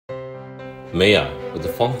Meyer was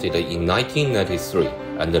founded in 1993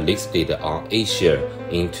 and listed on A-share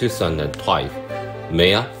in 2012.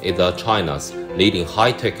 Meyer is China's leading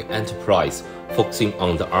high-tech enterprise focusing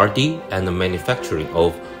on the R&D and manufacturing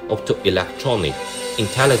of optoelectronic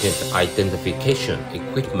intelligent identification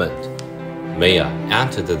equipment. Meyer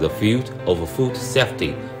entered the field of food safety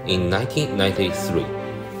in 1993.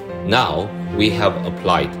 Now, we have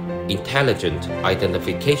applied intelligent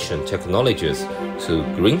identification technologies to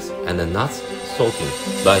greens and nuts sorting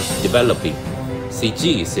by developing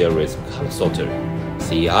CG series color sorter,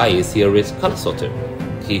 CI series color sorter,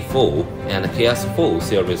 T4 and KS4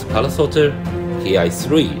 series color sorter,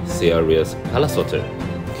 KI3 series color sorter,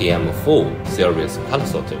 KM4 series color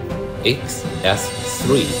sorter,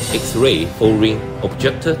 XS3 X-ray foreign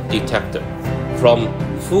object detector. From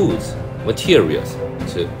foods, materials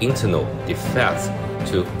to internal defects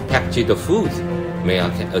to packaged foods, Meyer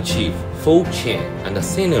can achieve full chain and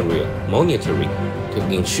scenario monitoring to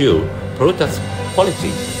ensure product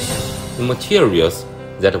quality. The materials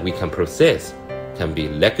that we can process can be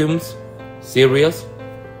legumes, cereals,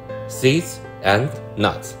 seeds, and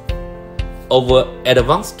nuts. Our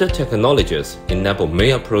advanced technologies enable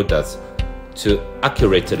Meyer products to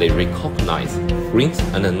accurately recognize greens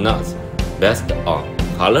and nuts based on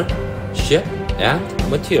color, shape, and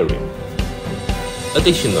material.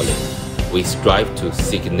 Additionally, we strive to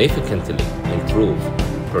significantly improve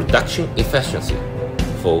production efficiency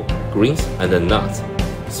for greens and nuts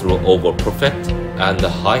through our perfect and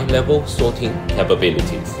high-level sorting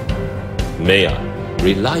capabilities. Meyer,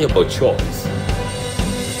 reliable choice.